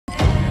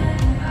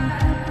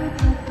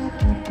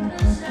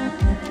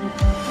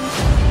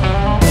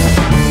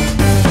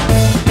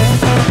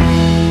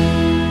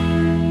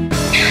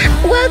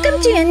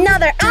watching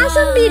another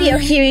awesome video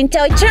here in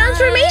Toy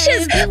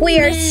Transformations. We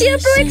are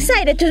super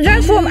excited to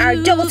transform our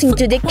dolls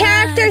into the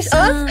characters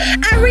of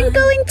A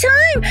Wrinkle in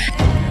Time.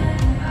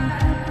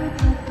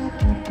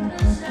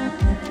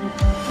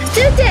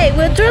 Today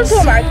we'll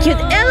transform our cute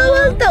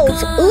LOL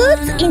dolls,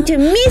 Lutz into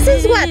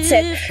Mrs.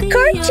 Watson,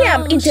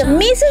 Cornjam into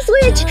Mrs.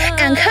 Witch,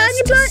 and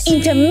Honeybun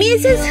into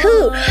Mrs.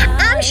 Who.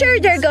 I'm sure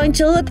they're going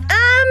to look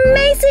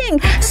amazing,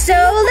 so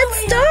let's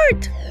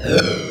start!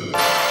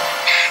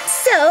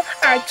 So,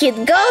 our cute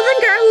golden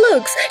girl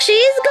looks. She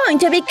is going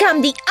to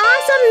become the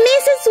awesome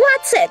Mrs.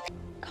 Watson.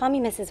 Call me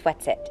Mrs.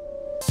 Whatsit.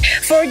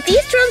 For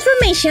this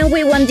transformation,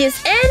 we won't use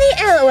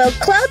any LOL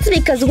clothes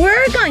because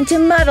we're going to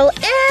model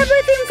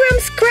everything from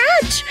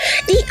scratch.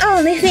 The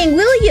only thing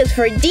we'll use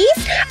for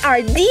this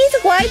are these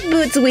white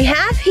boots we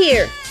have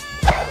here.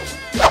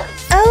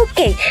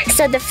 Okay,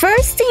 so the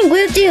first thing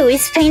we'll do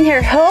is paint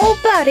her whole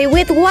body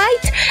with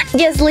white.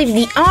 Just leave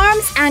the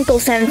arms,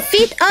 ankles, and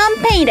feet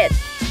unpainted.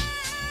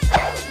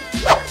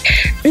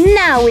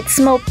 Now with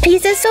small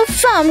pieces of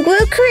foam,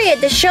 we'll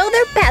create the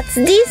shoulder pads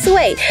this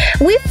way.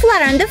 We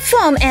flatten the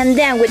foam and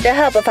then with the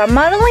help of a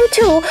modeling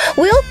tool,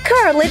 we'll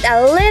curl it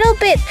a little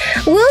bit.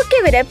 We'll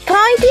give it a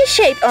pointy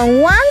shape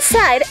on one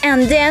side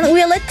and then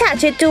we'll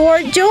attach it to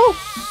our jaw.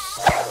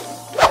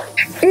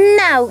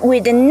 Now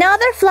with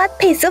another flat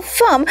piece of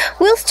foam,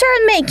 we'll start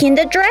making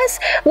the dress.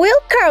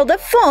 We'll curl the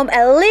foam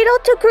a little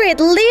to create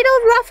little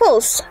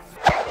ruffles.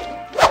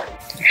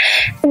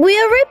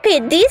 We'll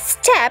repeat this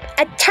step,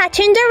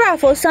 attaching the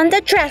ruffles on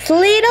the dress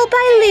little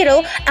by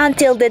little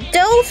until the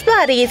doll's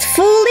body is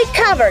fully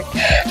covered.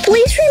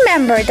 Please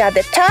remember that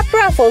the top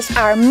ruffles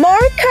are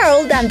more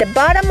curled than the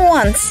bottom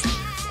ones.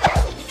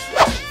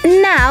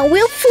 Now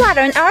we'll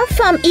flatten our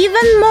foam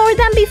even more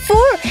than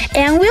before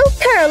and we'll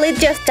curl it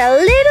just a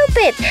little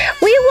bit.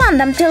 We want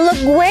them to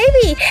look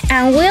wavy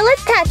and we'll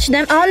attach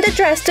them on the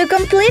dress to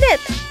complete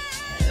it.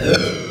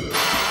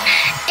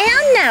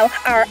 And now,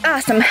 our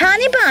awesome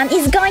honey bun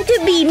is going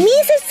to be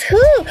Mrs.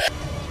 Who.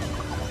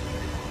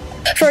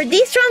 For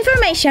this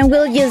transformation,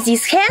 we'll use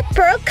this head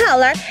pearl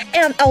color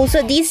and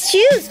also these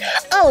shoes.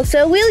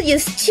 Also, we'll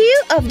use two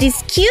of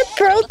this cute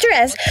pearl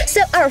dress,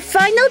 so our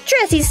final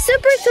dress is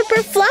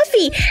super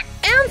fluffy.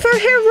 And for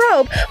her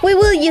robe, we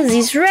will use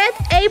this red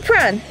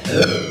apron.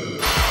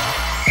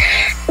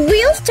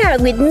 We'll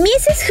start with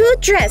Mrs. Who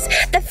dress.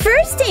 The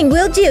first thing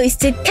we'll do is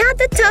to cut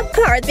the top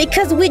part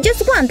because we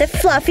just want the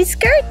fluffy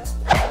skirt.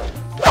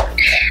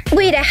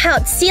 With a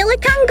hot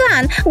silicone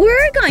gun,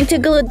 we're going to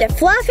glue the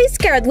fluffy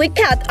skirt we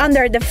cut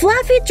under the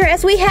fluffy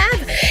dress we have.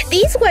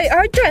 This way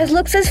our dress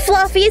looks as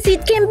fluffy as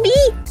it can be.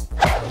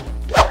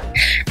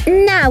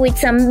 Now with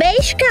some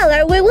beige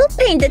color, we will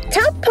paint the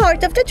top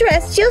part of the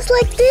dress just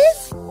like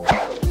this.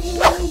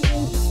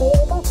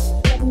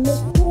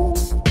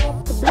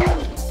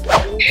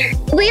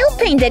 We'll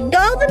paint the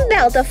golden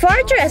belt of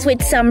our dress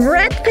with some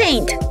red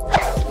paint.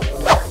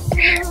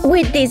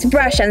 With this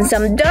brush and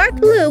some dark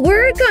blue,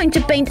 we're going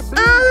to paint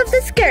all of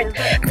the skirt.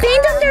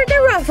 Paint under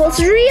the ruffles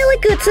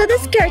really good so the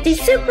skirt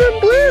is super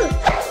blue.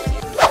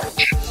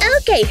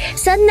 Okay,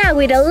 so now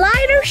with a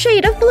lighter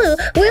shade of blue,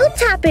 we'll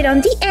tap it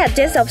on the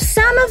edges of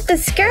some of the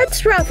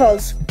skirt's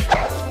ruffles.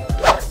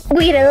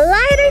 With a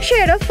lighter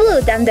shade of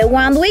blue than the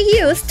one we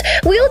used,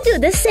 we'll do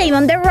the same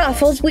on the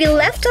ruffles we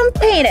left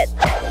unpainted.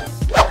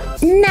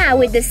 Now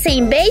with the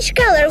same beige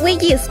color we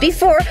used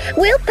before,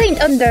 we'll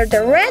paint under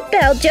the red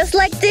belt just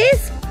like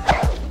this.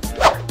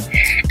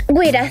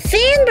 With a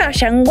thin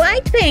brush and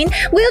white paint,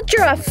 we'll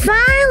draw a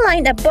fine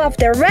line above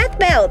the red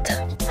belt.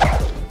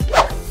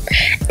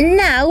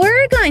 Now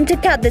we're going to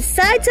cut the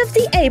sides of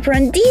the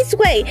apron this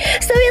way,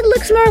 so it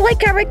looks more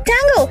like a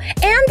rectangle,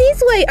 and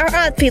this way our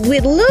outfit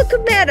will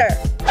look better.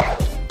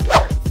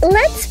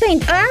 Let's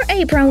paint our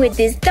apron with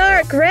this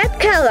dark red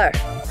color.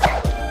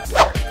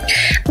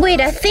 With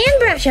a thin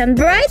brush and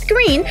bright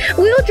green,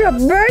 we'll draw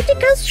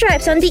vertical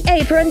stripes on the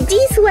apron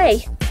this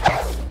way.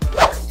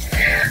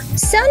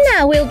 So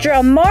now we'll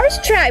draw more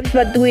stripes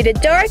but with a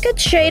darker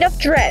shade of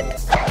red.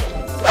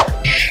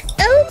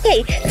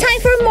 Okay,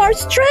 time for more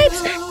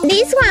stripes.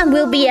 This one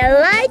will be a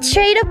light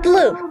shade of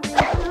blue.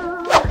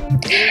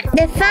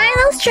 The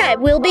final stripe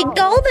will be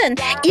golden.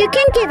 You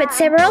can give it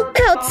several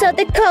coats so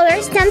the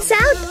color stands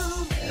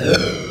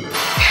out.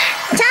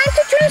 Time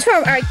to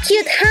transform our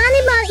cute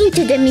honey bun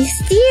into the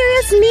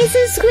mysterious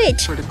Mrs.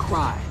 Witch. For to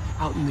cry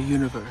out in the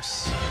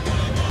universe.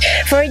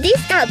 For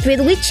this outfit,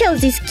 we chose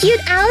this cute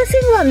Alice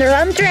in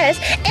Wonderland dress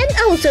and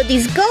also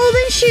these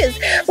golden shoes.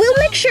 We'll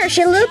make sure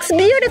she looks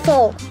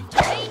beautiful.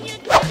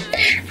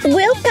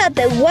 We'll cut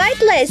the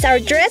white lace our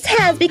dress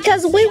has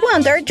because we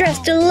want our dress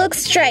to look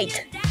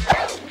straight.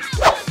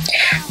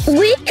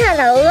 We cut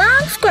a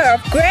long square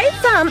of gray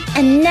foam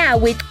and now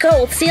with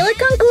cold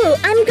silicone glue,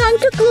 I'm going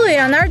to glue it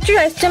on our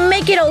dress to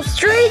make it all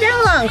straight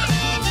and long.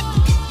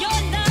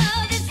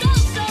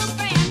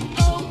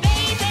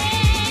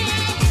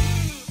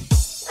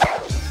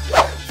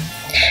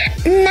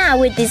 Now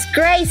with this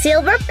gray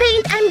silver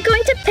paint, I'm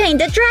going to paint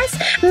the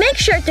dress. Make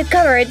sure to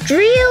cover it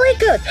really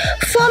good.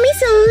 Foam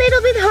is a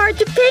little bit hard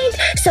to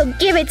paint, so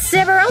give it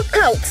several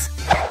coats.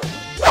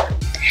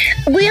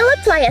 We'll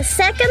apply a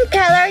second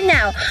color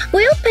now.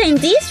 We'll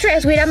paint this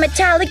dress with a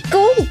metallic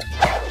gold.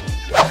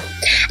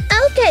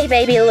 Okay,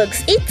 baby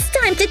looks, it's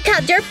time to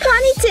cut your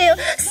ponytail.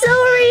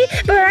 Sorry,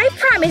 but I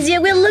promise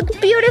you will look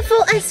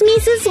beautiful as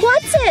Mrs.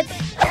 Watson.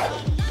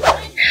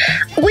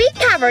 We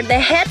covered the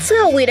head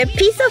swell with a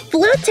piece of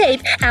blue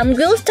tape and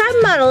we'll start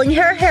modeling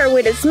her hair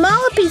with a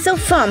small piece of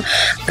foam.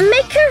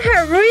 Make her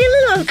hair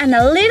really long and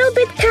a little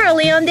bit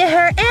curly on the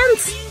hair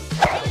ends.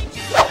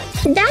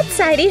 That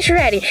side is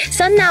ready,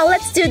 so now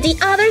let's do the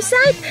other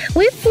side.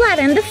 We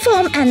flatten the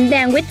foam and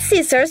then with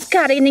scissors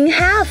cut it in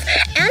half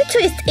and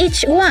twist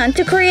each one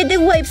to create the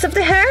waves of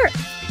the hair.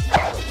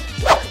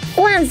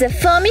 Once the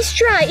foam is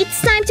dry,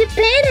 it's time to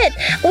paint it.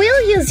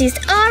 We'll use this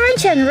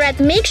orange and red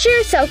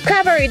mixture, so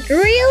cover it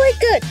really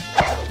good.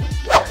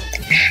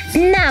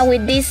 Now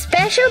with this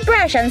special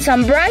brush and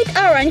some bright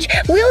orange,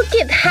 we'll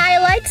give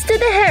highlights to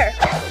the hair.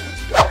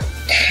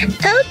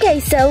 Okay,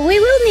 so we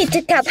will need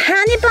to cut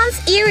Honey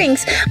Bun's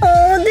earrings.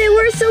 Oh, they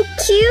were so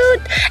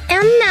cute.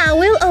 And now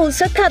we'll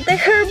also cut the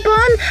hair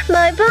bun.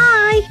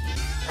 Bye-bye.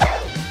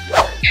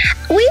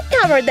 We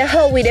covered the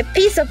hole with a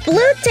piece of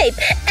blue tape,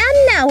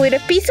 and now with a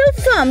piece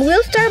of foam,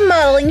 we'll start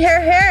modeling her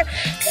hair.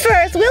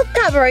 First, we'll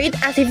cover it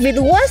as if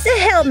it was a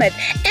helmet,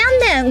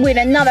 and then with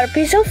another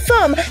piece of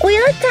foam,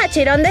 we'll attach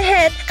it on the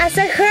head as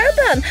a hair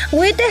bun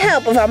with the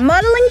help of a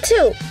modeling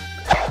tool.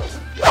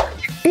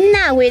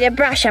 Now with a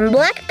brush and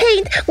black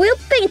paint, we'll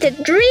paint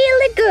it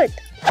really good.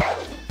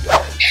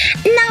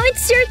 Now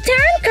it's your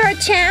turn, Car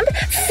Champ.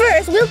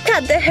 First, we'll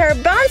cut the hair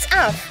buns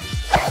off.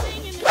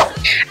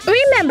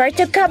 Remember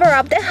to cover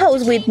up the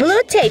hose with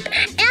blue tape.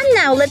 And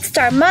now let's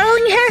start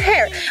modeling her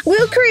hair.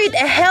 We'll create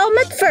a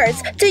helmet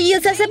first to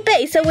use as a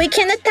base so we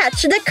can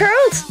attach the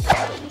curls.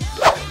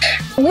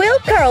 We'll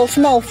curl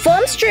small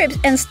foam strips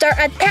and start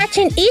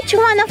attaching each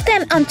one of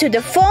them onto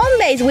the foam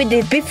base we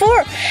did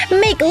before.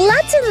 Make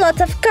lots and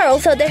lots of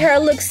curls so the hair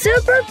looks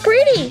super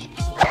pretty.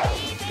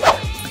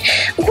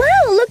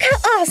 Wow, look how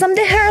awesome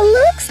the hair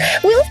looks!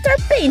 We'll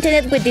start painting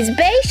it with this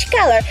beige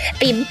color.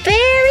 Be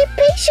very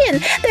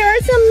patient. There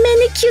are so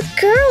many cute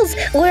curls.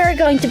 We're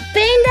going to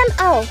paint them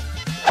all.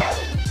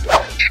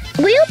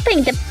 We'll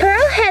paint the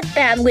pearl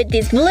headband with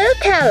this blue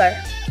color.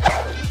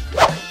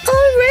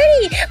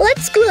 Already!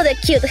 Let's glue the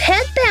cute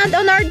headband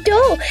on our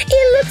doll.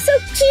 It looks so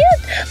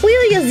cute!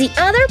 We'll use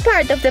the other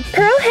part of the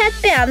pearl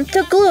headband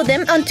to glue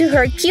them onto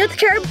her cute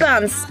hair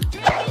buns.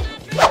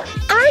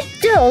 Our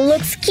doll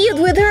looks cute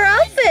with her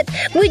outfit.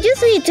 We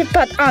just need to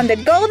put on the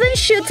golden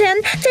shoes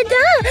and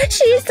ta-da!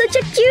 She is such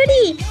a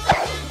cutie!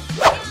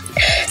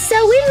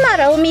 So we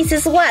modeled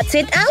Mrs. Watts'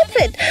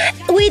 outfit.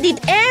 We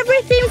did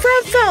everything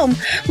from foam.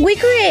 We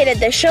created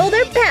the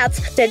shoulder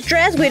pads, the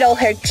dress with all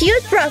her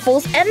cute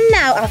ruffles, and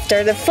now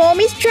after the foam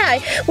is dry,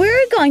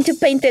 we're going to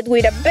paint it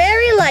with a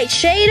very light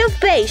shade of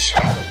beige.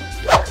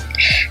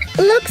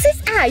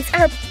 Lux's eyes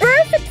are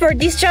perfect for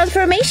this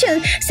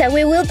transformation, so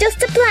we will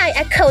just apply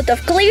a coat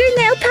of clear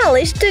nail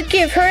polish to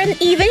give her an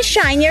even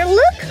shinier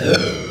look.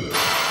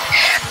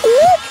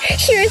 Look!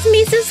 Here's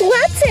Mrs.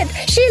 Watson.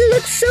 She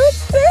looks so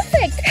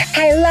perfect.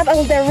 I love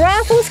all the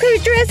ruffles her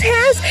dress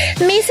has.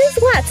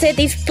 Mrs. Watson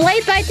is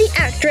played by the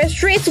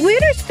actress Reese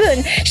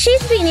Witherspoon.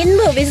 She's been in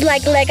movies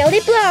like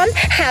Legally Blonde,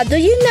 How Do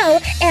You Know,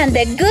 and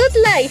The Good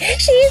Life.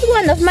 She is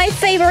one of my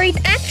favorite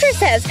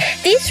actresses.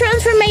 This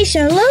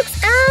transformation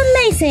looks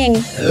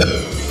amazing.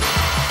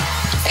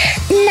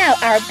 Now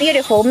our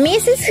beautiful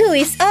Mrs. Who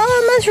is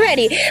almost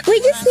ready. We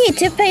just need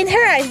to paint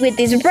her eyes with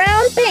this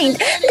brown paint.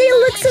 They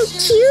look so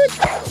cute.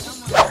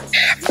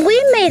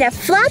 We made a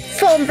flat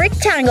foam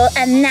rectangle,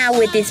 and now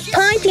with this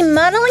pointy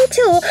modeling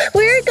tool,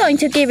 we're going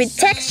to give it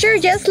texture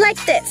just like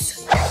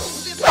this.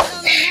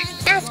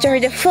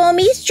 After the foam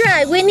is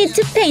dry, we need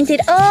to paint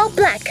it all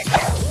black.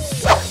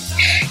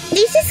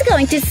 This is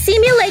going to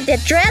simulate the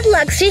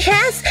dreadlocks she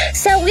has,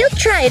 so we'll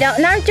try it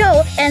on our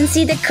doll and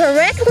see the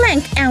correct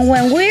length, and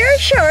when we're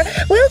sure,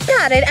 we'll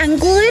cut it and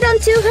glue it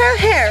onto her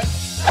hair.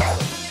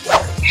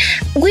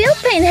 We'll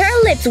paint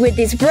her lips with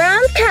this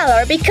brown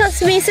color because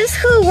Mrs.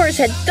 Who wears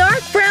a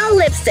dark brown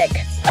lipstick.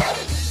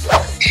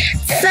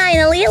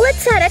 Finally,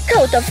 let's add a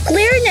coat of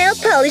clear nail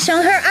polish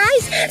on her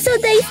eyes so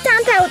they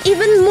stand out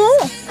even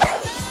more.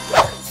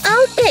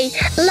 Okay,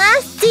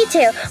 last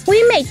detail.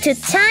 We made 2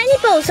 tiny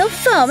balls of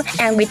foam,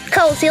 and with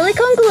cold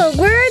silicone glue,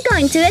 we're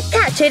going to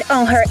attach it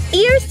on her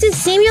ears to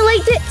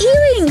simulate the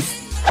earrings.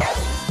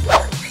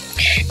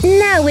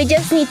 Now we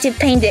just need to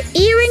paint the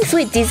earrings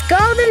with this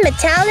golden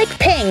metallic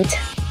paint.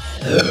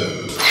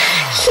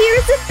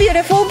 Here's the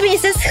beautiful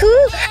Mrs.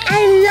 Who.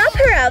 I love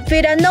her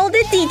outfit and all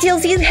the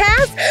details it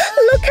has.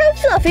 Look how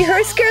fluffy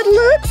her skirt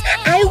looks.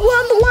 I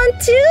want one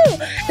too.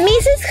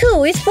 Mrs.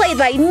 Who is played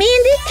by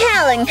Mindy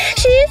Kaling.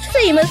 She is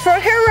famous for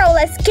her role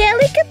as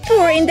Kelly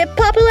Kapoor in the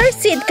popular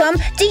sitcom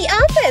The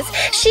Office.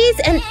 She's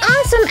an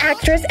awesome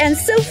actress and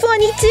so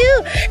funny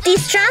too.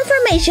 This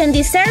transformation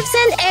deserves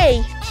an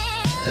A.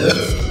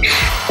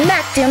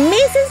 Back to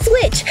Mrs.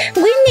 Witch.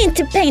 We need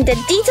to paint the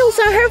details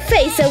on her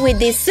face, so with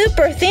this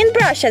super thin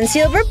brush and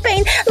silver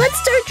paint, let's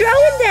start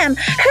drawing them.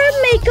 Her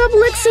makeup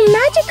looks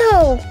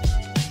magical.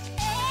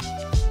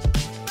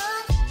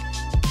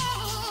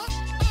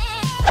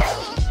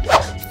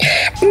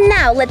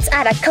 Now let's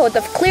add a coat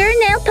of clear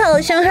nail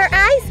polish on her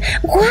eyes.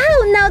 Wow,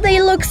 now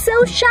they look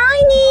so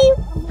shiny!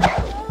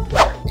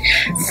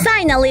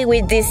 Finally,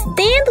 with this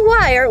thinned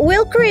wire,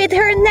 we'll create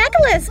her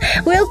necklace.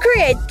 We'll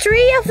create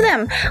 3 of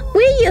them.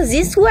 We use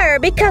this wire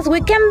because we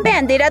can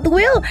bend it at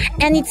will,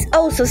 and it's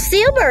also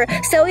silver,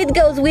 so it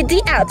goes with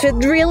the outfit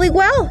really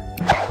well.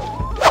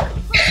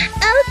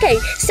 Okay,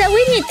 so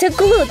we need to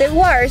glue the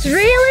wires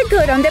really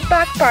good on the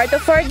back part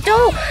of our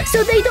doll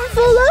so they don't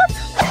fall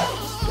off.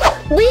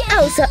 We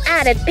also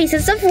added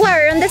pieces of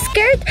wire on the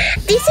skirt.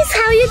 This is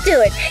how you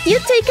do it. You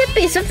take a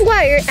piece of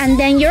wire and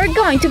then you're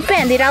going to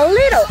bend it a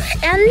little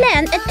and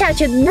then attach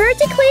it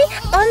vertically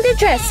on the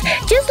dress,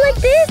 just like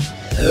this.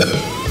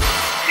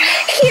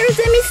 Here's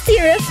the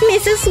mysterious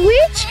Mrs.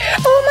 Witch.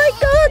 Oh my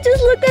god,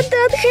 just look at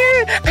that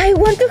hair. I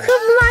want to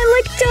have mine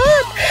like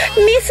that.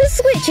 Mrs.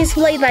 Witch is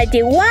played by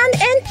the one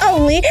and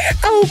only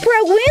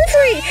Oprah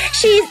Winfrey.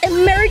 She is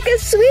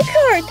America's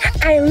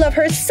sweetheart. I love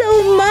her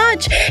so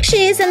much.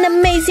 She is an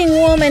amazing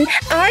woman.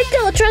 Our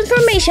doll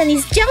transformation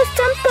is just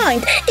on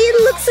point.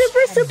 It looks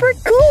super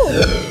cool.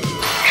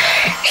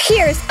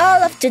 Here's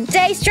all of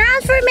today's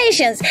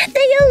transformations.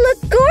 They all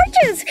look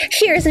gorgeous.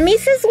 Here's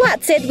Mrs.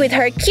 Watson with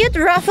her cute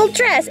ruffled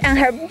dress and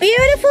her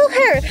beautiful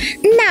hair.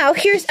 Now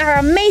here's our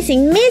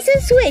amazing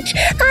Mrs. Witch.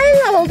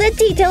 I love all the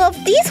detail of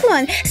this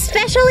one,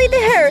 especially the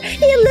hair.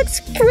 It looks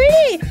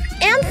pretty.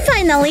 And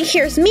finally,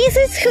 here's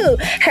Mrs. Who.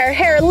 Her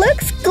hair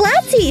looks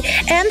glossy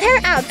and her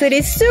outfit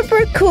is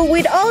super cool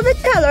with all the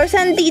colors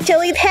and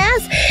detail it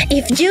has.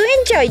 If you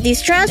enjoyed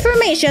this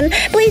transformation,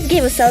 please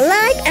give us a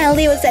like and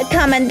leave us a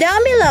comment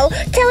down below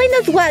telling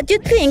us what you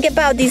think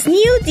about this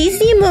new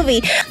Disney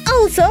movie.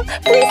 Also,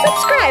 please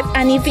subscribe,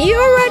 and if you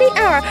already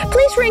are,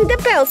 please ring the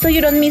bell so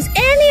you don't miss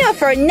any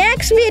of our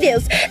next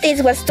videos.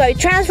 This was Toy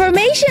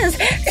Transformations.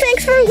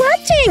 Thanks for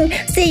watching.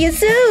 See you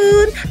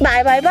soon.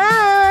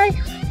 Bye.